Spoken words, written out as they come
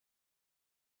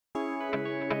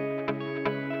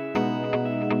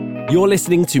You're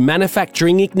listening to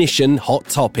Manufacturing Ignition Hot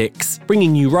Topics,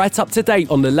 bringing you right up to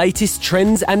date on the latest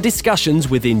trends and discussions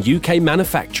within UK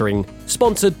manufacturing.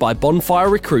 Sponsored by Bonfire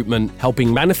Recruitment,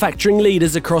 helping manufacturing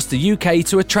leaders across the UK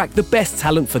to attract the best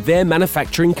talent for their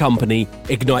manufacturing company.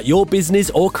 Ignite your business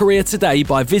or career today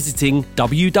by visiting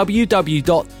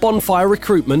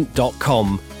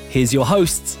www.bonfirerecruitment.com. Here's your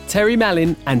hosts, Terry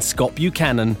Mallin and Scott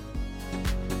Buchanan.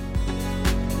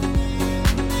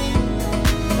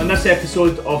 On this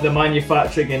episode of the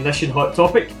Manufacturing Ignition Hot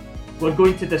Topic, we're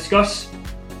going to discuss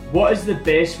what is the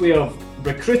best way of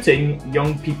recruiting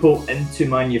young people into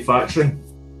manufacturing.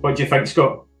 What do you think,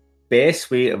 Scott? Best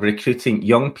way of recruiting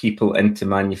young people into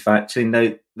manufacturing.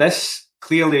 Now, this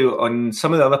clearly on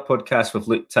some of the other podcasts we've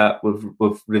looked at,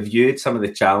 we've reviewed some of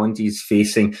the challenges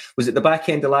facing. Was it the back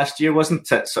end of last year,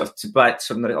 wasn't it? Sort of back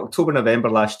from October, November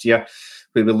last year,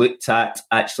 where we looked at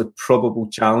actually probable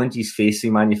challenges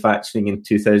facing manufacturing in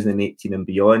 2018 and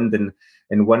beyond. And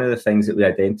one of the things that we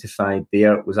identified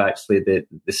there was actually the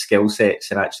skill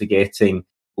sets and actually getting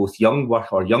both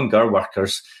younger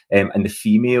workers and the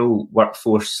female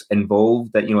workforce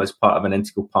involved, that, as part of an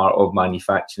integral part of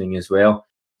manufacturing as well.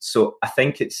 So I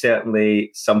think it's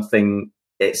certainly something,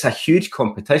 it's a huge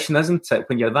competition, isn't it?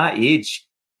 When you're that age,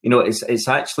 it's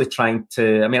actually trying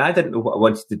to. I mean, I didn't know what I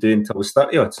wanted to do until I was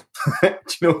 30 odd. Do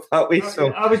you know that way?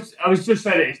 So I was just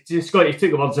saying, Scott, you took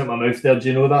the words out of my mouth there. Do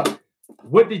you know that?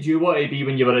 What did you want to be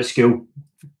when you were at school?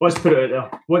 Let's put it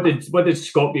out there. What did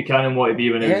Scott Buchanan want to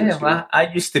be when he was at school? Well,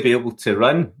 I used to be able to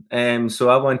run, so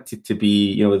I wanted to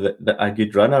be, a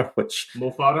good runner. Which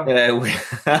Mo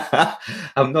Farah.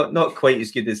 I'm not quite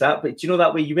as good as that, but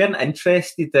that way you weren't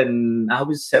interested in. I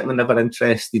was certainly never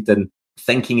interested in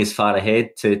thinking as far ahead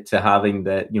to having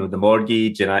the the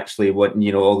mortgage and actually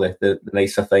wanting all the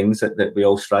nicer things that we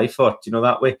all strive for. Do you know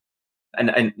that way?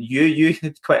 And you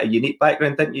had quite a unique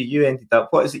background, didn't you? You ended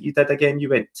up, what is it you did again? You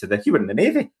were in the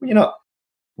Navy, were you not?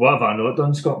 What have I not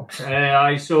done, Scott? What did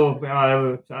I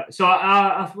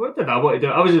want to do?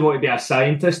 I was wanting to be a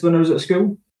scientist when I was at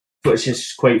school, which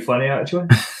is quite funny actually.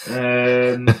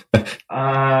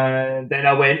 And then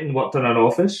I went and worked in an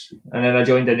office, and then I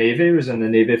joined the Navy. Was in the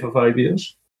Navy for 5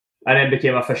 years, and then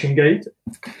became a fishing guide,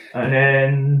 and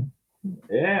then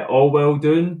all while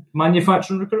doing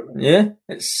manufacturing recruitment. Yeah,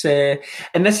 it's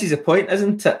and this is the point,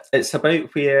 isn't it? It's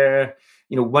about where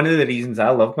one of the reasons I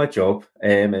love my job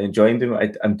and enjoying doing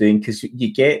what I'm doing, because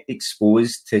you get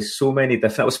exposed to so many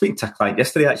different. I was speaking to a client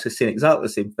yesterday actually saying exactly the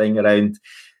same thing around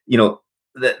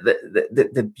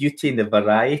the beauty and the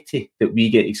variety that we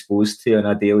get exposed to on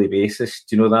a daily basis.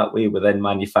 Do you know that way within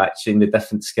manufacturing, the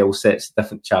different skill sets, the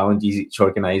different challenges each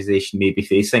organisation may be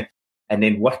facing, and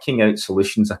then working out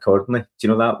solutions accordingly. Do you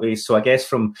know that way? So I guess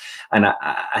from an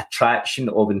attraction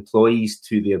of employees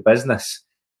to their business,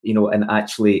 and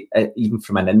actually even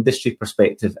from an industry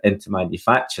perspective into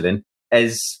manufacturing,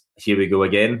 is, here we go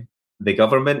again, the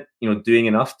government, doing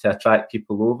enough to attract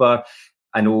people over.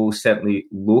 I know certainly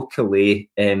locally,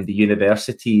 the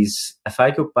universities, if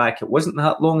I go back, it wasn't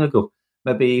that long ago,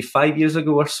 maybe 5 years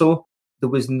ago or so, there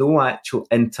was no actual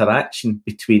interaction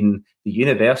between the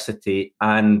university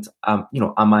and, a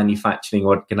manufacturing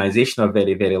organisation, or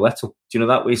very, very little. Do you know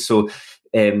that way? So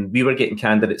we were getting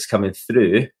candidates coming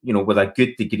through, with a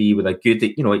good degree, with a good,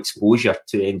 exposure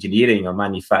to engineering or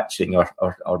manufacturing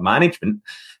or management,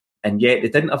 and yet they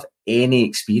didn't have any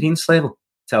experience level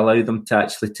to allow them to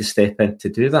actually to step in to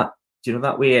do that. Do you know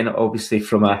that way? And obviously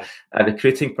from a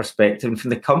recruiting perspective and from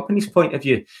the company's point of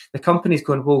view, the company's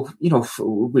going, well,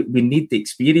 we need the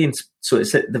experience. So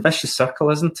it's the vicious circle,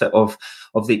 isn't it, of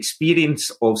the experience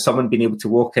of someone being able to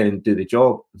walk in and do the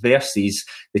job versus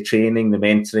the training, the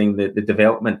mentoring, the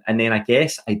development, and then I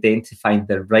guess identifying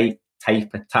the right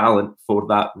type of talent for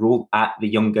that role at the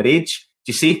younger age.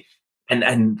 Do you see?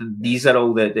 And these are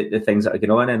all the things that are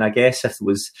going on. And I guess if there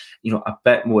was, a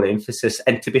bit more emphasis,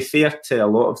 and to be fair to a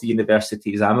lot of the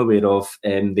universities I'm aware of,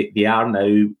 they are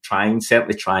now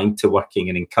certainly trying to working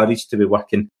and encouraged to be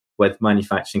working with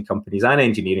manufacturing companies and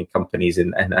engineering companies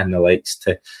and the likes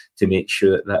to make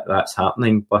sure that that's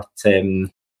happening. But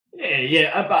But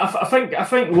I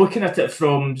think looking at it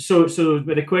from so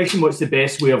with the question, what's the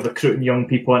best way of recruiting young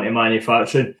people into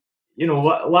manufacturing?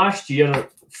 Last year,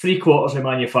 3/4 of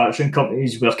manufacturing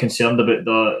companies were concerned about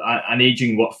an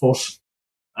ageing workforce,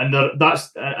 and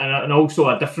also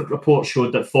a different report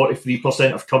showed that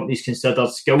 43% of companies considered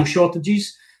skill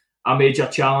shortages a major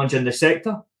challenge in the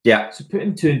sector. Yeah. So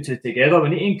putting two and two together, we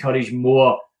need to encourage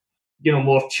more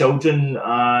children,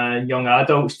 young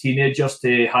adults, teenagers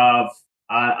to have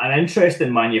an interest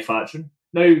in manufacturing.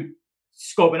 Now,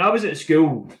 Scott, when I was at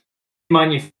school,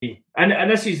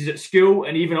 and this is at school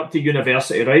and even up to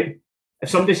university, right? if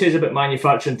somebody says about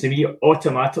manufacturing to me,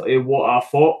 automatically what I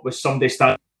thought was somebody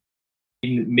started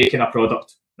making a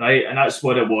product, right? And that's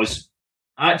what it was.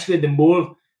 Actually, the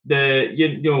more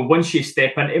once you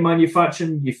step into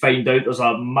manufacturing, you find out there's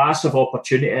a massive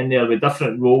opportunity in there with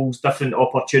different roles, different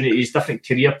opportunities, different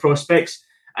career prospects,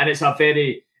 and it's a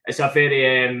very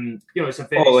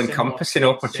all-encompassing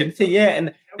opportunity. Yeah,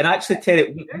 and actually,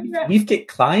 Terry, we've got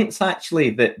clients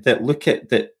actually that look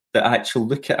at actually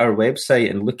look at our website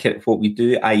and look at what we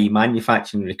do, i.e.,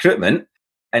 manufacturing recruitment,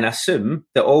 and assume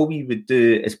that all we would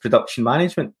do is production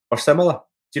management or similar.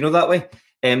 Do you know that way?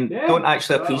 Don't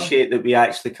actually appreciate that we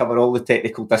actually cover all the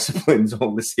technical disciplines,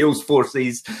 all the sales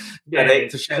forces,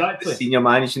 directorship, the senior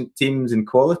management teams and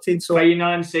quality and so on.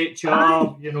 Finance,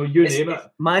 HR, you name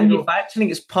it. Manufacturing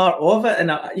is part of it, and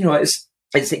it's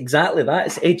exactly that.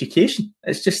 It's education.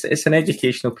 It's an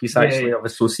educational piece actually of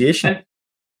association.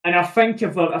 And I think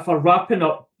if we're wrapping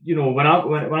up, when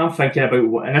I'm thinking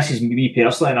about, and this is me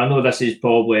personally, and I know this is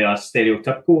probably a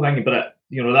stereotypical thing, but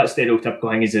that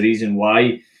stereotypical thing is the reason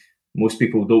why most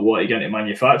people don't want to get into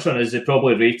manufacturing, is they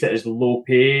probably rate it as low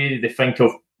pay. They think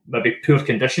of maybe poor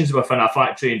conditions within a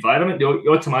factory environment. You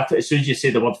automatically, as soon as you say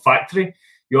the word factory,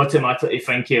 you automatically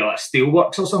think of like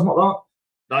steelworks or something like that.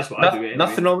 That's what I do. Anyway.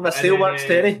 Nothing wrong with the steelworks,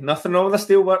 Terry. Nothing wrong with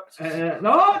the steelworks.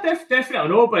 No, definitely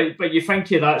no. But you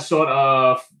think of that sort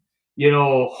of,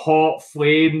 hot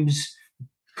flames,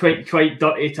 quite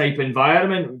dirty type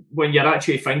environment when you're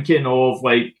actually thinking of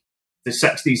like the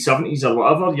 60s, 70s or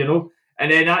whatever,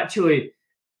 And then actually,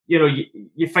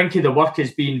 you think of the work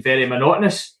as being very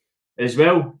monotonous as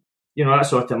well.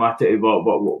 That's automatically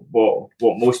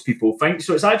what most people think.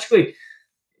 So it's actually,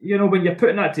 when you're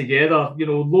putting that together,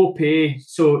 low pay.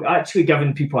 So actually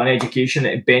giving people an education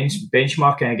at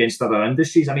benchmarking against other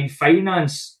industries. I mean,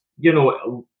 finance,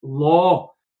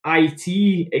 law,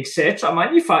 IT, etc.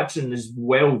 Manufacturing is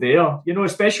well there,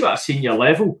 especially at a senior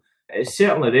level. It's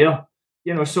certainly there.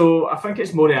 So I think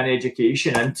it's more of an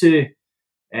education into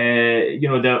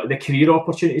the career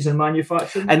opportunities in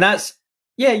manufacturing. And that's,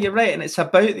 you're right. And it's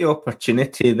about the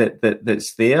opportunity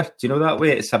that's there. Do you know that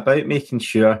way? It's about making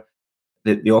sure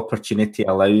that the opportunity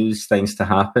allows things to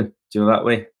happen. Do you know that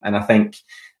way? And I think,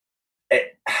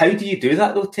 how do you do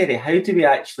that though, Terry? How do we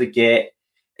actually get,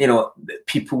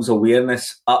 people's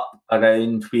awareness up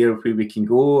around where we can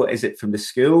go? Is it from the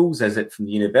schools? Is it from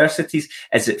the universities?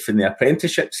 Is it from the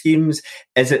apprenticeship schemes?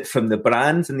 Is it from the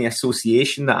brands and the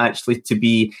association that actually to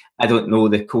be, I don't know,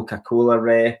 the Coca-Cola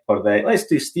rep or let's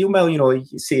do steel mill, you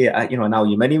say, an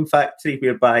aluminium factory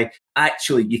whereby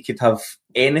actually you could have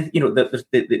any,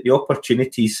 the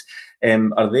opportunities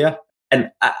are there. And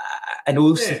I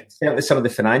know certainly some of the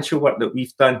financial work that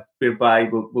we've done whereby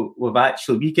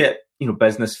we get,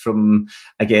 business from,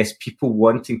 I guess, people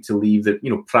wanting to leave the,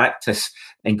 practice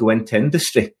and go into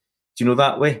industry. Do you know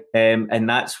that way? And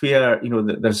that's where,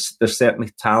 there's certainly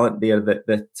talent there that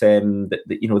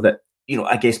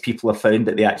I guess people have found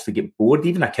that they actually get bored,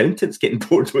 even accountants getting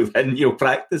bored within,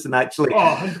 practice and actually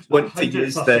want to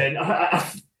use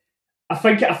the... I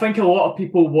think a lot of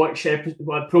people watch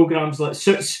programs like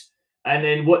Suits, and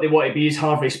then what they want to be is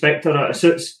Harvey Specter out of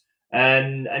Suits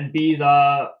and be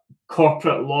that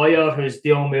corporate lawyer who's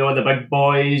dealing with all the big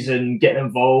boys and getting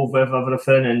involved with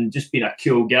everything and just being a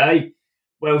cool guy.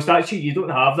 Whilst actually you don't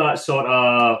have that sort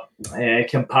of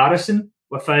comparison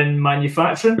within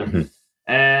manufacturing.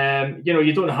 Mm-hmm.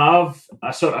 You don't have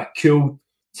a sort of cool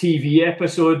TV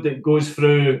episode that goes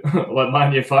through like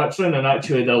manufacturing and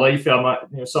actually the life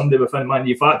of somebody within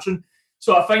manufacturing.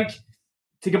 So I think,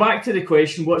 to go back to the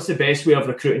question, what's the best way of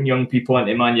recruiting young people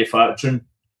into manufacturing?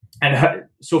 And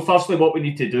so firstly, what we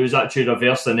need to do is actually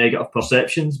reverse the negative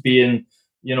perceptions, being,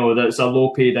 that it's a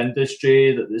low-paid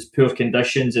industry, that there's poor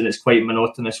conditions and it's quite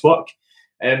monotonous work.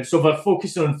 So if we're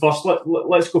focusing on first,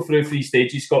 let's go through 3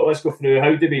 stages, Scott. Let's go through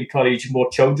how do we encourage more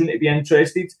children to be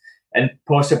interested in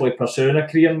possibly pursuing a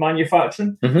career in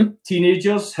manufacturing. Mm-hmm.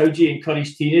 Teenagers, how do you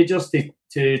encourage teenagers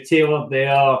to tailor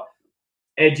their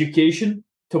education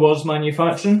towards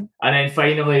manufacturing? And then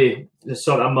finally, the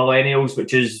sort of millennials,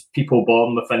 which is people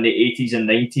born within the 80s and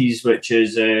 90s, which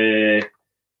is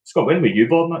Scott, when were you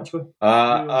born actually?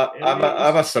 I'm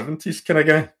a 70s kind of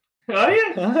guy. Are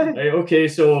you? Right, okay,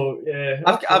 so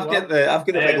I've got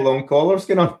the big long collars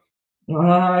going on.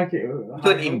 Okay. You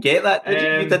don't even get that, did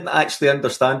you? You didn't actually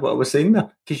understand what I was saying there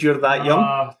because you're that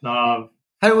young. No.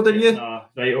 How old are you?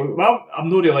 Right. Well, I'm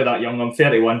not really that young. I'm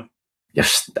 31. You're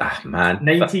man.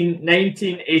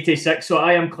 1986. So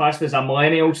I am classed as a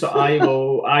millennial. So I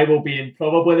will be in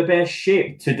probably the best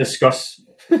shape to discuss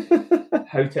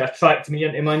how to attract me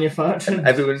into manufacturing.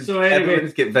 Everyone's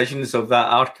got visions of that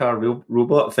R-car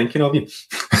robot thinking of you.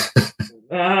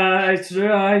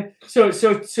 True. Aye. So how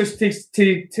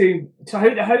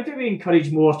do we encourage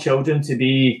more children to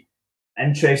be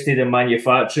interested in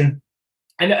manufacturing?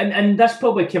 And this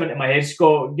probably came into my head,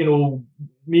 Scott. You know,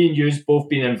 me and you's both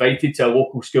been invited to a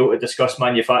local school to discuss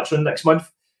manufacturing next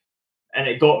month, and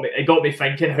it got me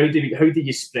thinking: how do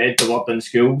you spread the word in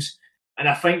schools? And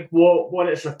I think what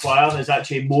it's requiring is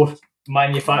actually more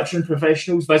manufacturing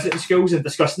professionals visiting schools and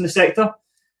discussing the sector,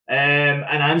 and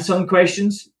answering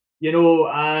questions. You know,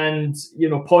 and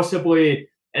possibly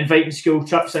inviting school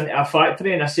trips into a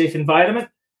factory in a safe environment,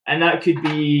 and that could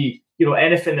be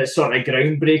anything that's sort of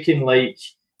groundbreaking, like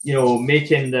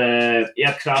making the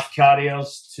aircraft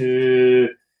carriers to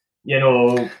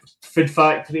food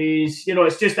factories.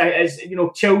 It's just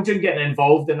children getting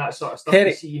involved in that sort of stuff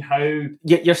to see how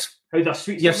their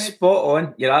sweets you're are made. spot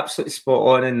on. You're absolutely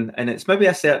spot on, and it's maybe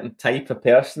a certain type of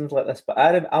person like this, but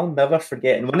I'll never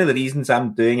forget. And one of the reasons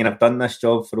I'm doing, and I've done this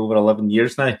job for over 11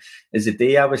 years now, is the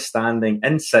day I was standing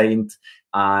inside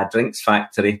a drinks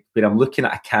factory where I'm looking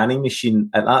at a canning machine.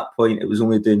 At that point, it was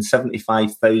only doing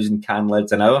 75,000 can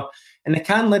lids an hour, and the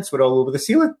can lids were all over the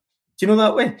ceiling. Do you know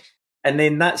that way? And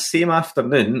then that same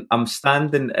afternoon, I'm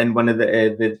standing in one of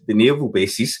the naval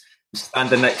bases,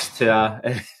 standing next to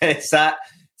it's that.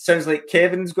 Sounds like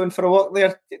Kevin's going for a walk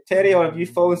there, Terry, or have you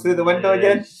fallen through the window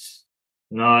again?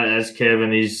 No, it is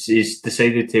Kevin. He's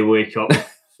decided to wake up.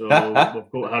 So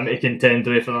we've got him to contend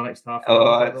with for the next half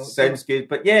hour. Oh, sounds good.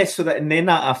 But yeah, and then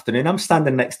that afternoon, I'm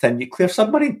standing next to a nuclear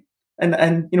submarine in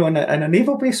a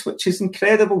naval base, which is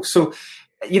incredible. So,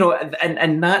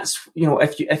 and that's,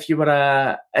 if you were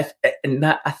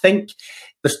I think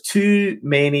there's too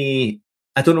many,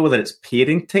 I don't know whether it's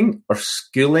parenting or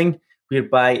schooling,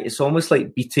 whereby it's almost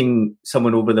like beating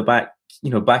someone over the back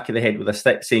of the head with a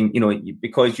stick, saying,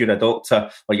 because you're a doctor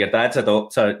or your dad's a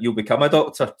doctor, you'll become a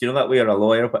doctor. Do you know that way, or a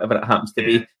lawyer, whatever it happens to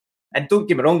be? And don't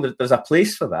get me wrong, there's a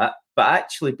place for that, but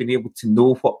actually being able to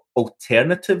know what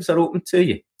alternatives are open to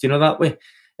you, do you know that way,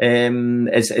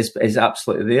 is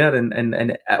absolutely there.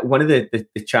 And one of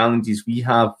the challenges we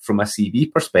have from a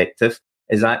CV perspective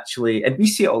is actually, and we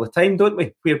see it all the time, don't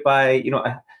we, whereby,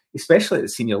 especially at the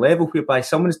senior level, whereby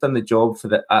someone's done the job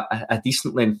for a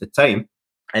decent length of time,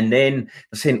 and then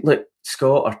they're saying, look,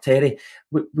 Scott or Terry,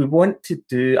 I want to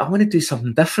do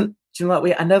something different. Do you know that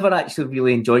way? I never actually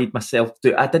really enjoyed myself.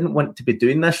 I didn't want to be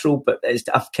doing this role, but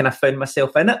I've kind of found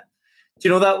myself in it. Do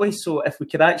you know that way? So if we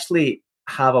could actually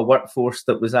have a workforce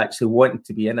that was actually wanting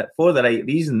to be in it for the right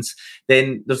reasons,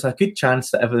 then there's a good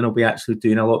chance that everything will be actually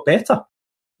doing a lot better.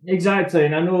 Exactly,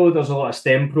 and I know there's a lot of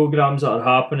STEM programs that are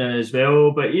happening as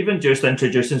well, but even just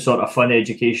introducing sort of fun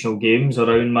educational games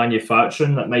around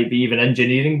manufacturing that might be even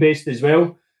engineering based as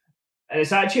well, and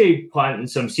it's actually planting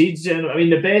some seeds. And I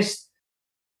mean,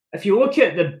 if you look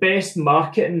at the best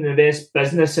marketing, the best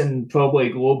business, and probably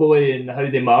globally, and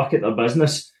how they market their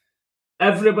business,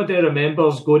 everybody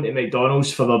remembers going to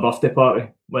McDonald's for their birthday party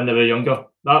when they were younger.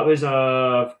 That was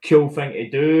a cool thing to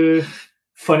do.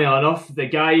 Funny enough, the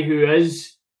guy who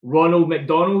is Ronald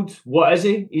McDonald, what is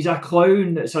he? He's a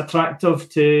clown. It's attractive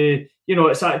to,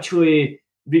 it's actually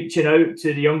reaching out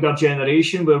to the younger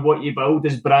generation, where what you build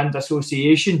is brand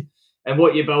association and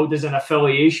what you build is an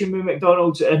affiliation with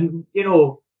McDonald's. And,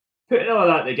 putting all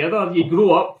that together, you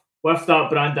grow up with that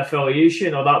brand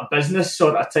affiliation or that business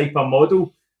sort of type of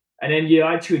model, and then you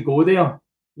actually go there,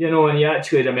 and you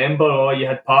actually remember, you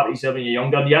had parties when you're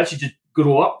younger, and you actually just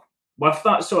grow up with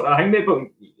that sort of thing. But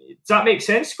does that make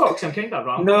sense, Scott? Because I'm kind of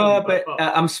rambling. No, but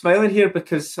I'm smiling here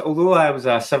because although I was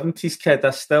a 70s kid,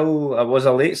 I was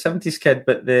a late 70s kid,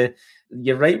 but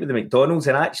you're right with the McDonald's,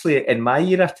 and actually in my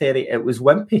era, Terry, it was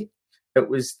Wimpy. It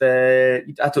was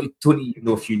I don't even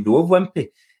know if you know of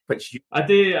Wimpy. I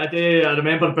do. I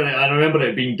remember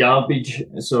it being garbage.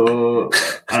 So,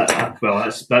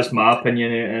 that's my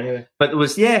opinion anyway. But it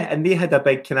was, and they had a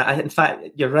big kind of. In fact,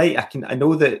 you're right. I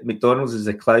know that McDonald's is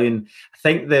a clown. I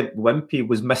think the Wimpy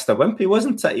was Mr. Wimpy,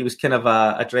 wasn't it? He was kind of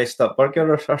a dressed up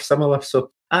burger or similar.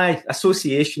 So,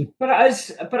 association. But it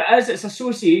is. It's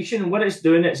association, and what it's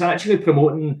doing, it's actually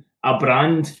promoting a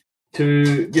brand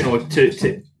to at the end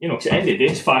of the day,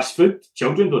 it's fast food.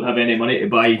 Children don't have any money to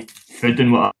buy food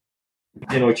and whatever.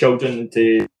 Children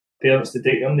to parents to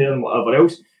take them there and whatever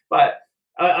else. But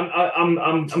I'm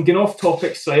going off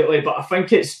topic slightly, but I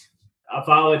think it's a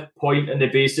valid point on the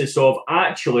basis of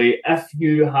actually, if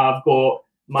you have got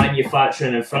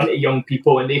manufacturing in front of young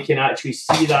people and they can actually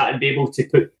see that and be able to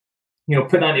put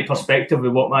that into perspective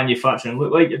with what manufacturing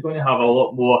look like, you're going to have a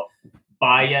lot more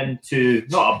buy into,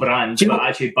 not a brand, but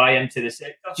actually buy into the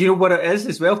sector. Do you know what it is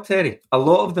as well, Terry? A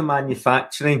lot of the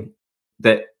manufacturing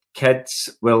that kids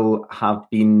will have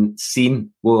been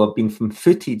from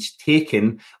footage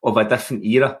taken of a different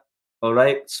era. All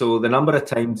right. So the number of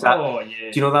times that,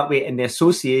 do you know that way? And the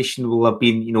association will have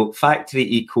been,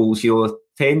 factory equals,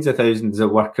 tens of thousands of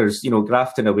workers,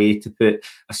 grafting away to put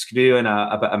a screw in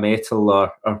a bit of metal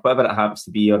or whatever it happens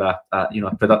to be on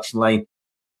a production line.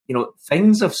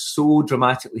 Things have so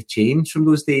dramatically changed from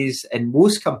those days in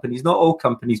most companies, not all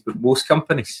companies, but most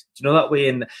companies. Do you know that way?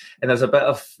 And there's a bit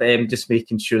of just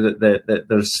making sure that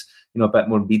there's, a bit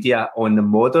more media on the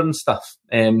modern stuff,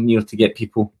 to get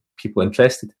people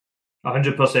interested.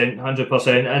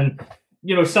 100%.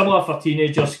 And, similar for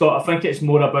teenagers, Scott, I think it's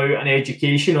more about an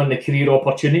education on the career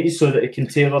opportunities so that it can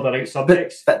tailor the right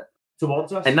subjects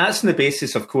towards us. And that's on the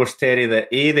basis, of course, Terry, that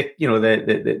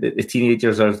the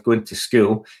teenagers are going to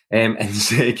school, and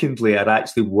secondly, are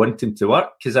actually wanting to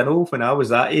work. Because I know when I was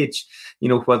that age,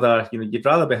 whether, you'd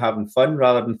rather be having fun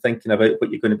rather than thinking about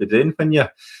what you're going to be doing when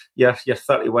you're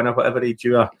 31 or whatever age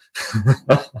you are.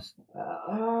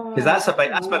 Because that's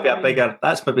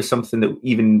maybe something that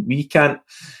even we can't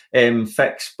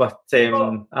fix. But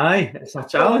it's a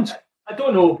challenge. I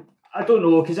don't know,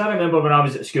 because I remember when I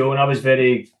was at school and I was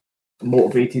very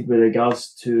motivated with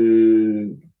regards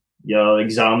to your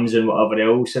exams and whatever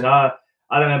else, and I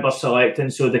remember selecting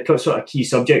the sort of key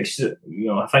subjects.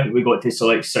 I think we got to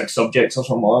select 6 subjects or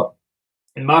something like that.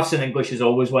 And maths and English is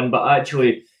always one, but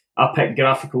actually I picked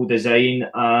graphical design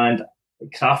and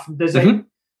craft design. Mm-hmm.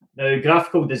 Now,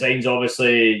 graphical design's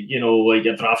obviously, like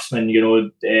your draftsman,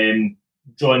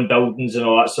 drawing buildings and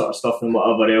all that sort of stuff and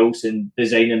whatever else, and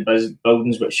designing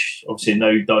buildings, which obviously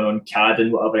now done on CAD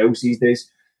and whatever else these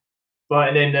days. But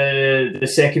and then the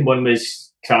second one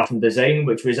was craft and design,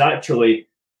 which was actually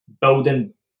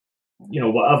building,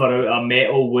 whatever out of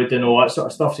metal, wood and all that sort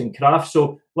of stuff in craft.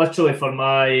 So literally for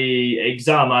my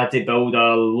exam, I had to build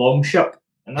a longship.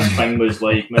 And this thing was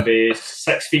like maybe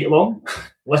 6 feet long,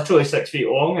 literally 6 feet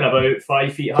long and about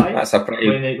 5 feet high. That's a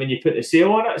pretty... when you put the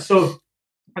sail on it. So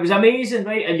it was amazing,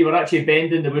 right? And you were actually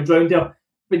bending the wood round there.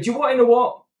 But do you want to know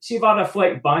what? See, if I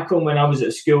reflect back on when I was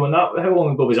at school, and that, how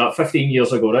long ago was that? 15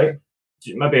 years ago, right?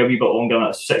 Maybe a wee bit longer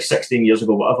than that, 16 years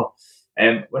ago, whatever.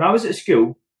 When I was at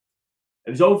school,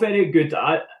 it was all very good.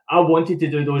 I wanted to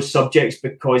do those subjects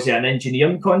because of an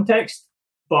engineering context.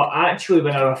 But actually,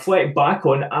 when I reflect back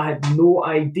on it, I had no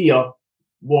idea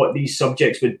what these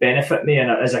subjects would benefit me in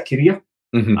as a career.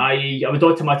 Mm-hmm. I would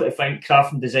automatically find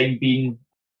craft and design being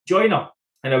joiner,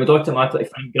 and I would automatically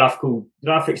find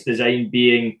graphics design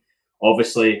being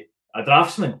obviously a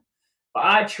draftsman. But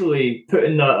actually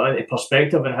putting that into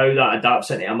perspective and how that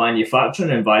adapts into a manufacturing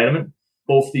environment,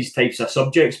 both these types of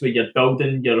subjects where you're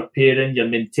building, you're repairing, you're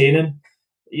maintaining,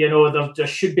 there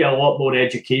should be a lot more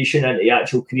education into the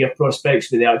actual career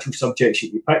prospects with the actual subjects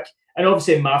that you pick. And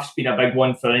obviously maths being a big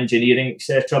one for engineering,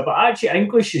 etc. But actually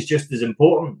English is just as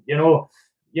important,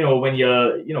 when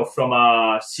you're, from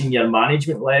a senior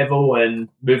management level and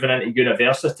moving into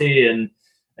university and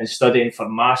studying for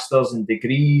masters and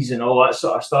degrees and all that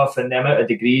sort of stuff, and the amount of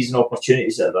degrees and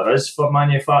opportunities that there is for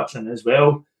manufacturing as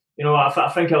well.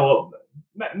 I think a lot,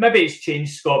 maybe it's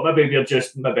changed, Scott, maybe we're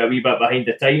just maybe a wee bit behind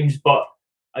the times, but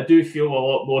I do feel a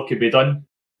lot more could be done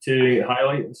to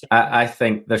highlight. I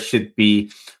think there should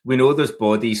be, we know there's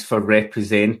bodies for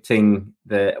representing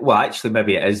actually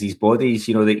maybe it is these bodies,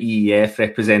 the EEF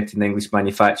representing English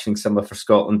manufacturing, similar for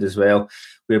Scotland as well,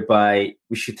 whereby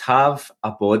we should have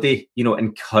a body,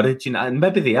 encouraging, and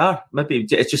maybe they are, maybe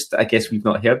it's just, I guess we've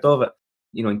not heard of it,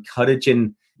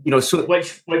 encouraging, so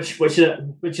which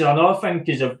is another thing,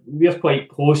 because we're quite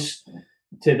close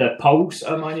to the pulse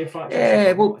of manufacturing.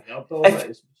 Yeah, well,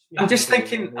 I'm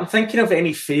thinking of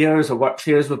any fairs or work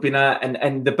fairs we've been at,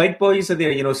 and the big boys are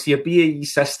there, so your BAE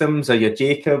Systems or your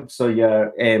Jacobs or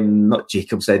your, not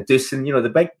Jacobs, Doosan,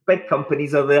 the big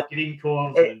companies are there.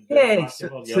 Greencore.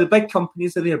 So the big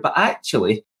companies are there, but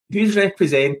actually, who's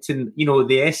representing, the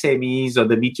SMEs or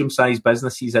the medium-sized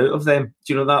businesses out of them?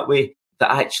 Do you know that way?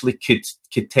 That actually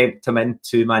could tempt them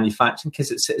into manufacturing,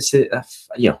 because it's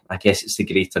I guess it's the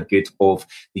greater good of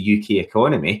the UK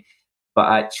economy. But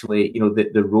actually,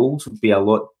 the roles would be a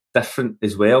lot different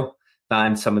as well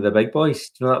than some of the big boys.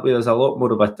 Do you know that way? There's a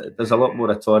lot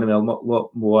more autonomy, a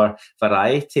lot more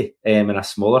variety in a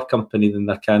smaller company than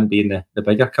there can be in the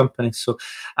bigger companies. So,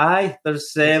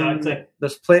 there's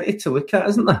plenty to look at,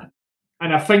 isn't there?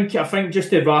 And I think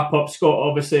just to wrap up, Scott,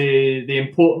 obviously the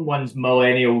important one's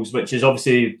millennials, which is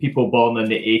obviously people born in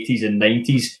the 80s and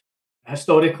 90s.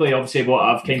 Historically, obviously, what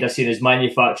I've kind of seen is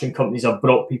manufacturing companies have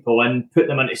brought people in, put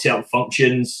them into certain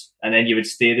functions, and then you would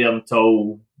stay there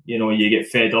until, you get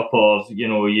fed up or,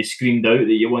 you screamed out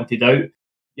that you wanted out.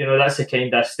 that's the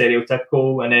kind of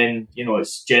stereotypical, and then,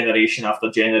 it's generation after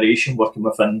generation working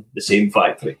within the same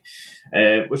factory,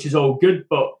 which is all good.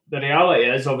 But the reality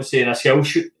is, obviously, in a skill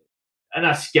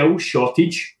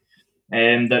shortage,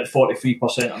 that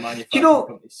 43% of manufacturing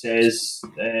companies says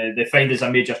they find as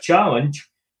a major challenge.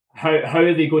 How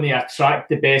are they going to attract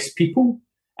the best people?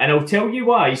 And I'll tell you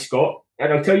why, Scott,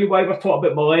 and I'll tell you why we're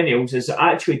talking about millennials, is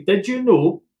actually, did you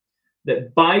know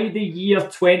that by the year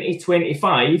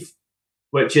 2025,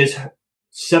 which is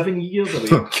 7 years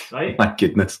away, right? My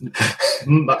goodness.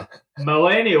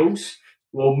 Millennials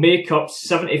will make up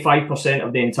 75%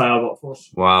 of the entire workforce.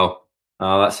 Wow.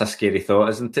 Oh, that's a scary thought,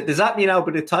 isn't it? Does that mean I'll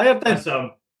be retired then?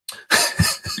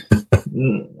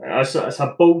 That's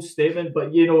a bold statement,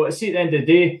 but, it's at the end of the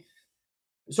day.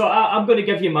 So I'm going to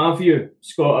give you my view,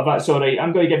 Scott, if that's all right.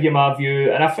 I'm going to give you my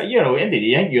view. And at the end of the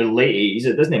day, I think you're late 80s.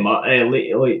 It doesn't matter.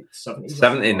 Late 70s.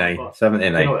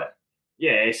 79.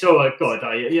 Yeah, so, God,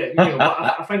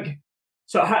 I think...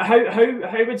 So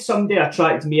how would somebody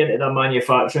attract me into their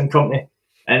manufacturing company?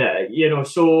 And,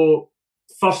 so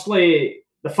firstly,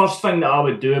 the first thing that I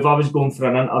would do if I was going for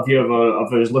an interview or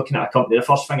if I was looking at a company, the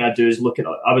first thing I'd do is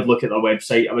I would look at their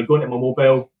website. I would go into my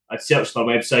mobile. I'd search their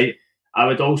website. I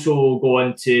would also go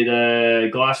into the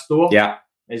Glassdoor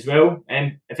as well.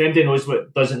 And if anybody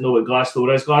doesn't know what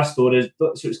Glassdoor is,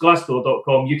 so it's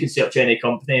glassdoor.com. You can search any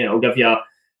company and it'll give you a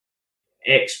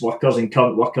ex-workers and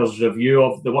current workers review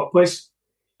of the workplace.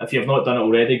 If you've not done it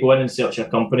already, go in and search your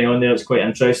company on there. It's quite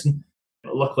interesting.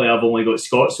 Luckily, I've only got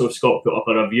Scott, so if Scott put up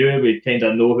a review, we kind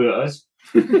of know who it is.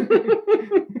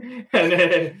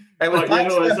 It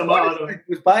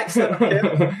was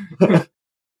Baxter.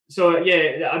 So,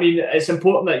 I mean, it's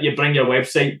important that you bring your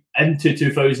website into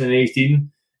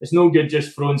 2018. It's no good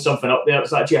just throwing something up there.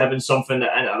 It's actually having something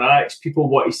that interacts. People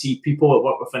want to see people that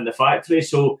work within the factory.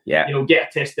 So, get a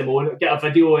testimonial, get a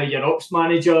video of your ops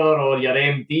manager or your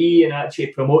MD and actually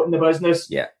promoting the business.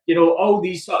 Yeah. All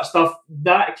these sort of stuff,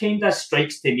 that kind of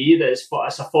strikes to me that it's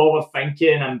a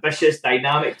forward-thinking, ambitious,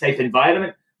 dynamic type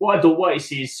environment. What I don't want to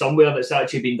see is somewhere that's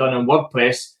actually been done in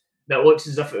WordPress that looks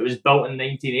as if it was built in the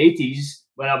 1980s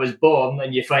when I was born,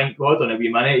 and you think, hold on a wee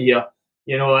minute here.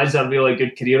 Is there really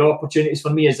good career opportunities for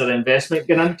me? Is there investment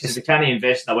going in? Because if you can't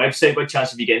invest in a website, what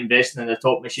chance have you get investing in the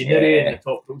top machinery and the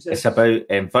top process? It's about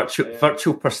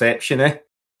virtual perception, eh?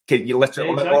 You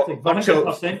literally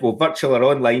virtual or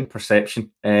online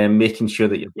perception, making sure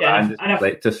that your brand is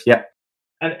reflective.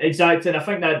 And exactly, and I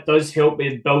think that does help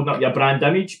with building up your brand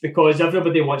image, because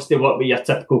everybody wants to work with your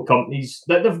typical companies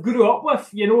that they've grew up with.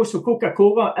 So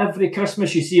Coca-Cola, every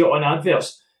Christmas you see it on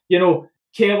adverts.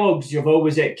 Kellogg's, you've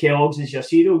always had Kellogg's as your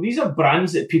cereal. These are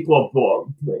brands that people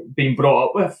have been brought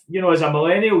up with. As a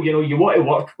millennial, you want to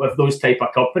work with those type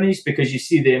of companies because you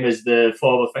see them as the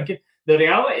forward thinking. The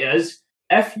reality is,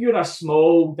 if you're a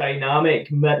small,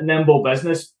 dynamic, nimble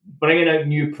business bringing out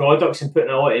new products and putting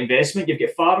a lot of investment, you've got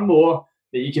far more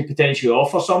that you can potentially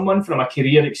offer someone from a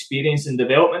career experience and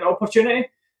development opportunity.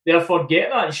 Therefore, get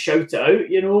that and shout it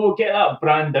out, get that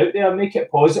brand out there, make it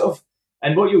positive.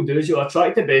 And what you'll do is you'll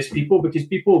attract the best people, because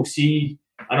people will see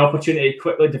an opportunity to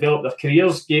quickly develop their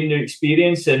careers, gain new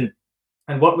experience, and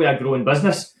work with a growing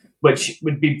business, which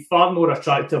would be far more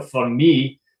attractive for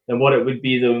me than what it would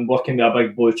be than working with a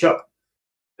big blue chip.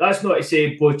 That's not to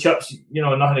say blue chips,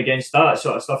 nothing against that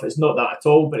sort of stuff. It's not that at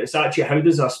all, but it's actually how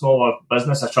does a smaller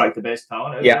business attract the best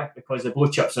talent out there? Because the blue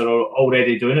chips are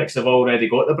already doing it because they've already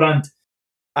got the brand.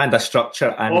 And a structure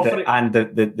and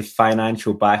the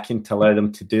financial backing to allow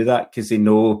them to do that, because they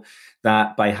know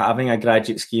that by having a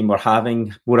graduate scheme or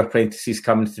having more apprentices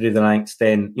coming through the ranks,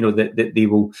 then that they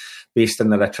will, based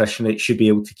on their attrition rate, should be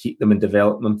able to keep them and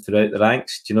develop them throughout the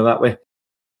ranks. Do you know that way?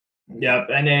 Yeah,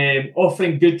 and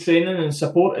offering good training and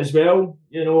support as well.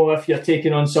 If you're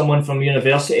taking on someone from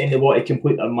university and they want to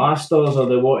complete their masters or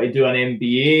they want to do an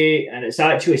MBA, and it's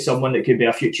actually someone that could be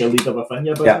a future leader within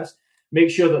your business, make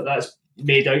sure that that's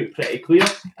made out pretty clear.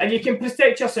 And you can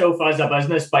protect yourself as a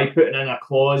business by putting in a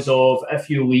clause of, if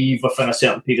you leave within a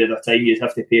certain period of time, you'd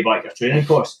have to pay back your training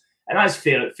costs. And that's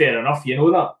fair enough,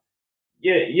 that.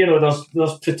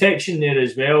 There's protection there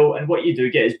as well. And what you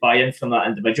do get is buy-in from that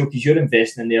individual, because you're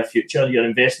investing in their future, you're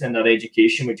investing in their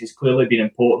education, which has clearly been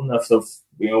important if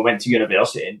they've went to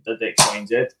university and did X, Y, and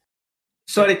Z.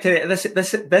 Sorry, Terry, this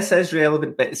is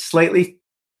relevant, but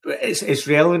it's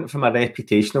relevant from a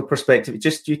reputational perspective.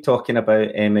 Just you talking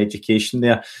about education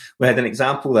there. We had an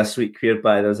example this week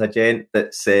whereby there's a gent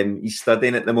that's he's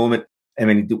studying at the moment,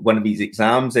 and he did one of his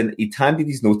exams, and he'd handed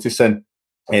his notice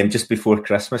in just before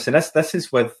Christmas, and this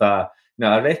is with a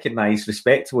recognised,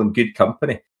 respectable, and good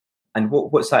company. And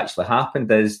what's actually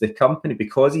happened is the company,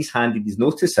 because he's handed his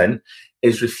notice in,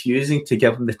 is refusing to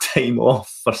give him the time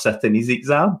off for sitting his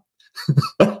exam.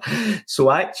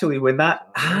 So actually, when that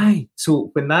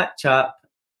chap,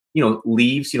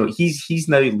 leaves, he's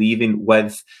now leaving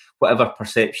with whatever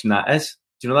perception that is.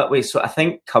 Do you know that way? So I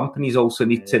think companies also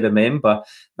need to remember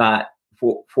that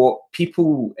what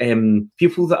people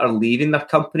that are leaving their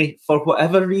company for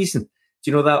whatever reason, do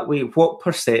you know that way? What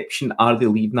perception are they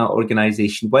leaving that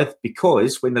organisation with?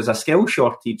 Because when there's a skill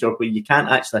shortage, or where you can't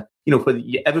actually,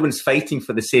 everyone's fighting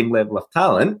for the same level of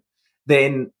talent,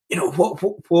 then what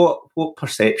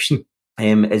perception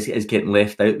is getting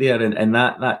left out there? And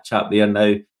that chap there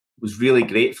now was really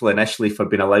grateful initially for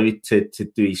being allowed to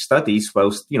do his studies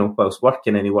whilst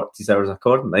working, and he worked his hours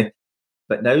accordingly.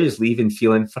 But now he's leaving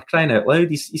feeling, for crying out loud,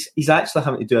 he's actually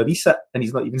having to do a resit, and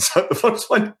he's not even sat the first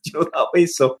one. Do you know that way?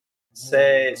 So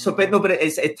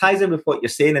it ties in with what you're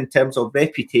saying in terms of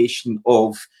reputation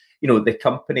of, the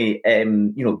company,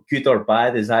 good or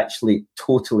bad, is actually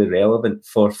totally relevant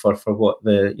for what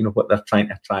what they're trying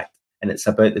to attract, and it's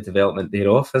about the development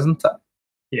thereof, isn't it?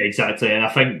 Yeah, exactly. And I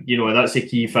think, that's the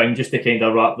key thing, just to kind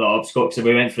of wrap that up, Scott, because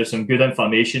we went through some good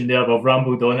information there. We've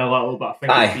rambled on a little, but I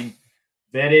think it's been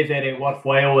very, very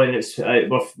worthwhile, and it's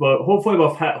hopefully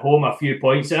we've hit home a few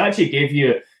points. It actually gave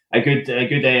you a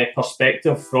good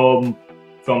perspective from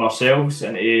ourselves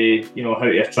and how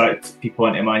to attract people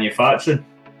into manufacturing.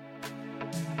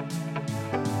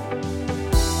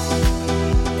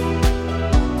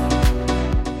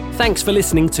 Thanks for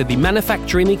listening to the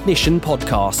Manufacturing Ignition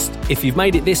podcast. If you've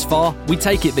made it this far, we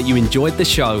take it that you enjoyed the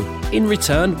show. In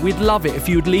return, we'd love it if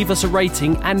you would leave us a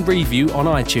rating and review on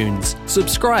iTunes.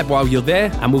 Subscribe while you're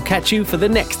there, and we'll catch you for the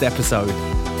next episode.